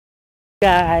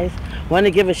Guys, want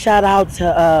to give a shout out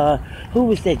to who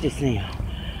was that just now?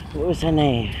 What was her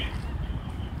name?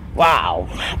 Wow,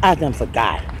 I done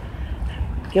forgot.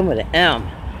 Give her the M,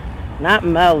 not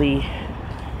Melly.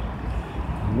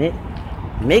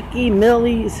 Mickey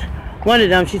Millie's, one of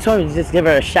them. She told me to just give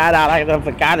her a shout out. I done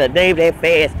forgot her name that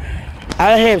fast.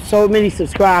 I have so many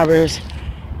subscribers,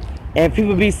 and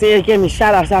people be saying give me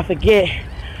shout outs. I forget.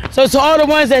 So to all the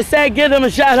ones that said give them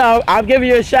a shout out, I'm giving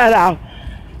you a shout out.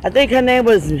 I think her name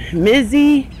was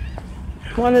Mizzy.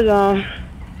 One of them.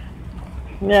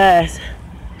 Yes.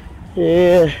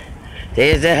 Yeah.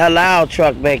 There's the halal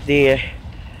truck back there.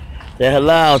 The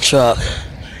halal truck.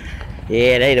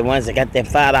 Yeah, they the ones that got that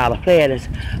 $5 platters.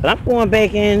 But I'm going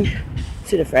back in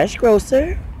to the Fresh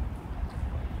Grocer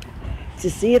to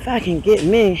see if I can get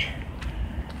me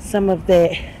some of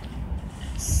that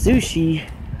sushi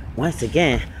once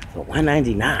again for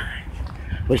 $1.99.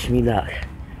 Wish me luck.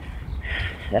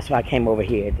 That's why I came over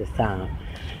here at this time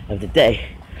of the day.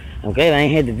 I'm glad I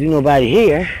ain't had to do nobody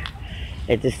here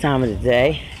at this time of the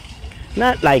day.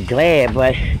 Not like glad,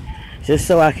 but just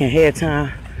so I can have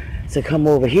time to come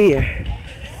over here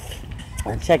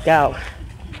and check out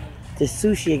this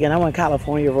sushi again. I want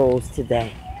California rolls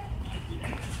today.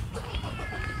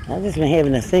 I've just been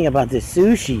having a thing about this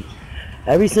sushi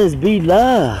ever since B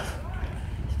Love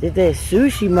did that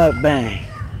sushi mukbang.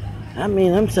 I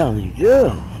mean, I'm telling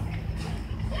you.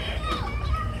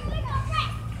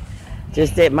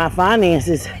 Just that my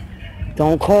finances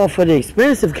don't call for the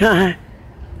expensive kind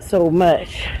so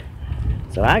much.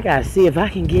 So I gotta see if I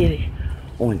can get it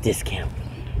on discount.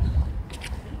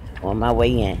 On my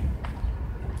way in.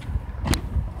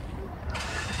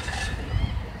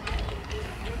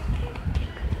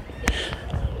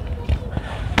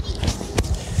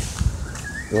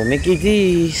 Go Mickey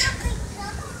D's.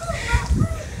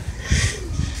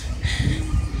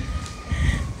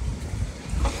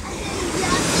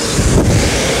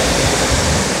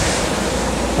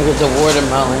 Look at the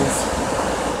watermelons.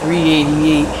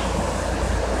 $3.88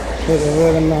 for the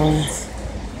watermelons.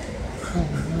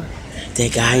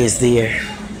 That guy is there.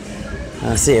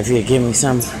 I'll see if he'll give me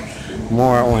some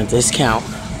more on discount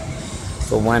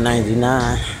for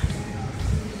 $1.99.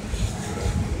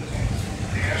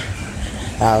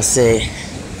 I'll see.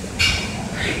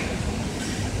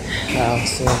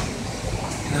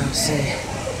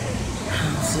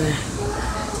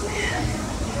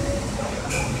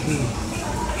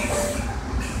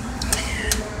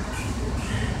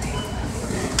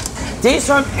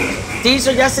 These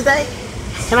are yesterday?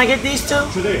 Can I get these two?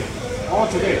 Today. All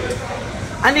today.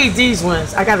 I need these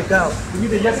ones. I gotta go. You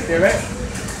did yesterday, right?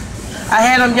 I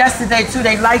had them yesterday too.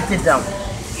 They liked it though.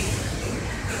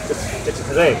 It's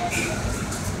today.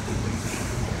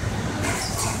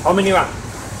 How many one?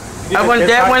 I want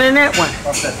that one and that one.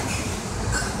 Okay.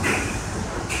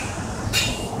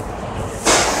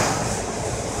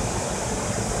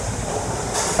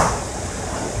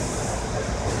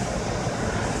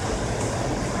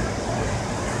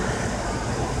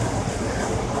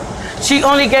 She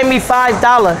only gave me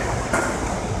 $5.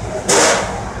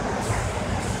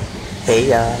 Hey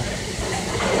y'all.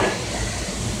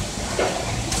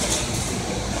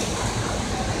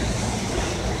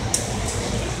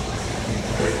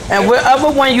 And what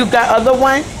other one you got? Other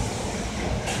one?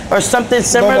 Or something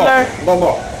similar? No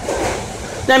more.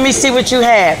 Let me see what you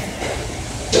have.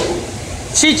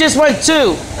 She just went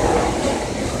two.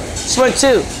 She went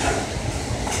two.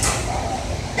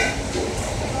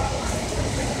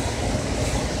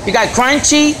 You got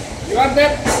crunchy? You want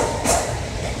that?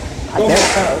 I guess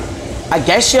so. I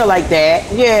guess you're like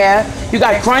that. Yeah. You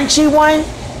got crunchy one?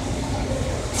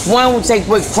 One would take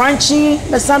with crunchy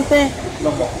or something? No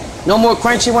more. No more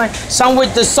crunchy one? Some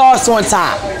with the sauce on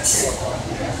top.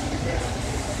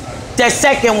 That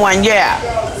second one, yeah.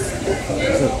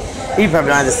 You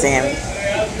probably don't understand me.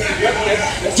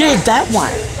 Yeah, that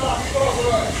one.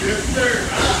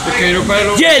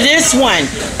 Yeah, this one.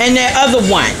 And that other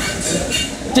one.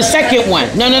 The second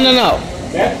one. No.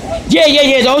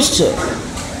 Yeah, those two.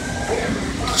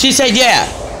 She said, yeah.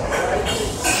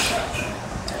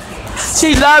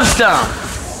 She loves them.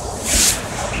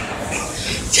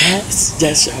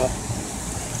 Yes, y'all.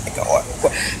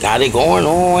 Got it going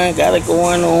on. Got it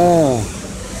going on.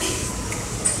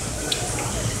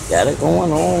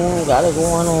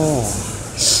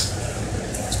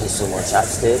 Get some more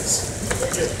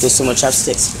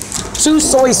chopsticks. 2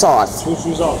 soy sauce. 2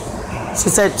 sauce. She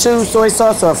said 2 soy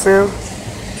sauce or a few.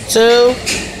 2,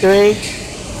 3.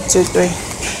 2, 3.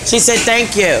 She said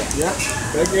thank you. Yeah,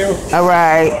 thank you. All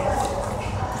right.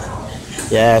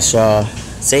 Yes, y'all.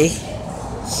 See?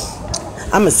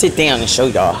 I'm gonna sit down and show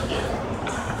y'all.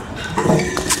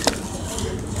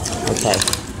 Okay.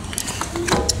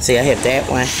 See, I have that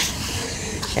one.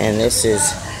 And this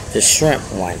is the shrimp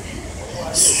one.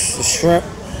 The shrimp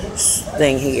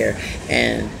thing here.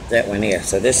 And that one there.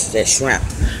 So this is that shrimp.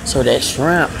 So that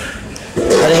shrimp.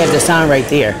 Oh, they have the sign right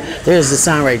there. There's the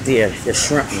sign right there. The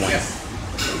shrimp one.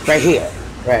 Right here.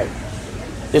 Right.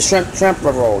 The shrimp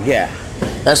roll. Yeah.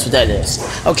 That's what that is.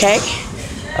 Okay.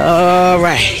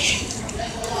 Alright.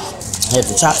 Have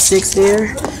the chopsticks there.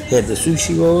 Have the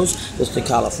sushi rolls. That's the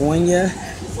California.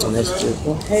 And that's the,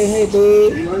 hey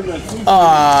babe.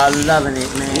 Oh, loving it,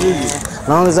 man. As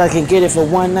long as I can get it for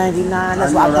 $1.99,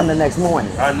 that's why I come the next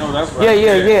morning. I know that's right.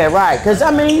 Yeah, right. Cause I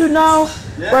mean, you know,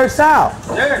 works out.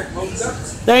 Yeah.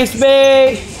 Thanks,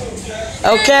 babe.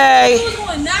 Okay.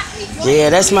 Yeah,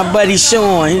 that's my buddy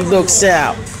Sean. He looks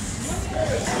out.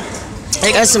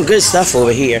 They got some good stuff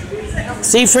over here.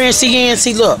 See, Francine,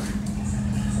 see, look.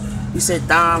 You said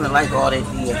Dom and like all that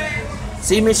here.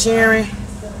 See, Miss Sharon?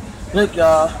 Look,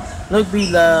 y'all. Look, be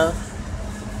love.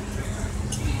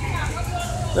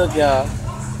 Look, y'all.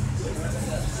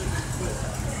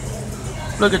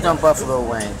 Look at them buffalo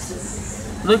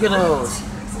wings. Look at those.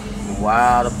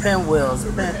 Wow, the pinwheels.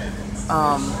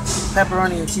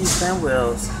 Pepperoni and cheese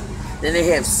pinwheels. Then they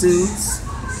have soups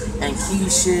and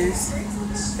quiches.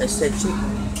 That's that chicken.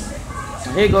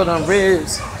 And here go them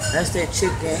ribs. That's that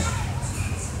chicken.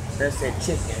 That's that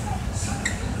chicken.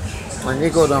 And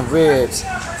here go them ribs.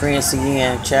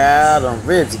 Francine, child, them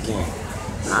ribs again.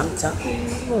 I'm telling you,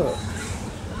 look.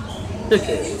 Look at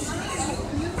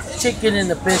it. Chicken and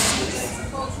the biscuits.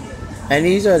 And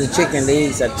these are the chicken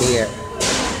legs up there.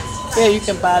 Yeah, you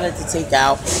can buy that to take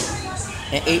out.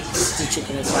 And 8 the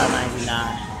chicken is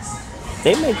 $5.99.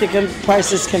 They make the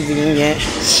prices convenient.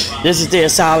 This is their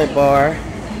salad bar.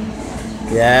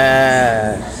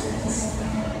 Yeah.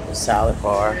 The salad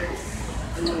bar.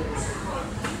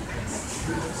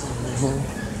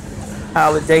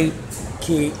 Holiday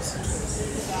cakes.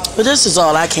 But this is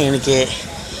all I came to get.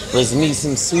 Was me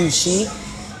some sushi.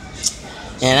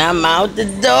 And I'm out the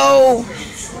door.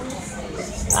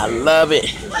 I love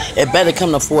it. It better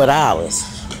come to $4.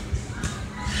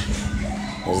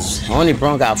 I only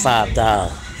brought out $5.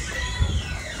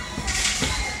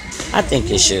 I think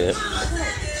it should.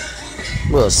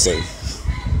 We'll see.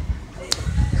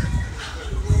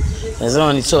 I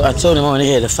told him I only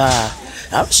had a $5.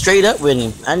 I was straight up with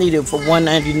him. I needed it for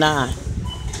 $1.99.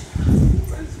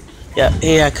 Yep,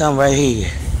 here I come right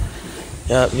here.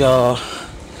 Yep, y'all.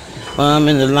 Well, I'm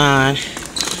in the line.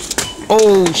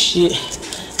 Oh shit.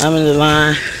 I'm in the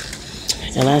line.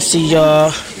 And I see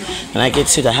y'all when I get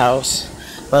to the house.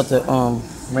 About to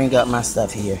ring up my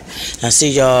stuff here. I see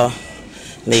y'all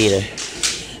later.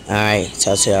 Alright,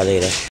 talk to y'all later.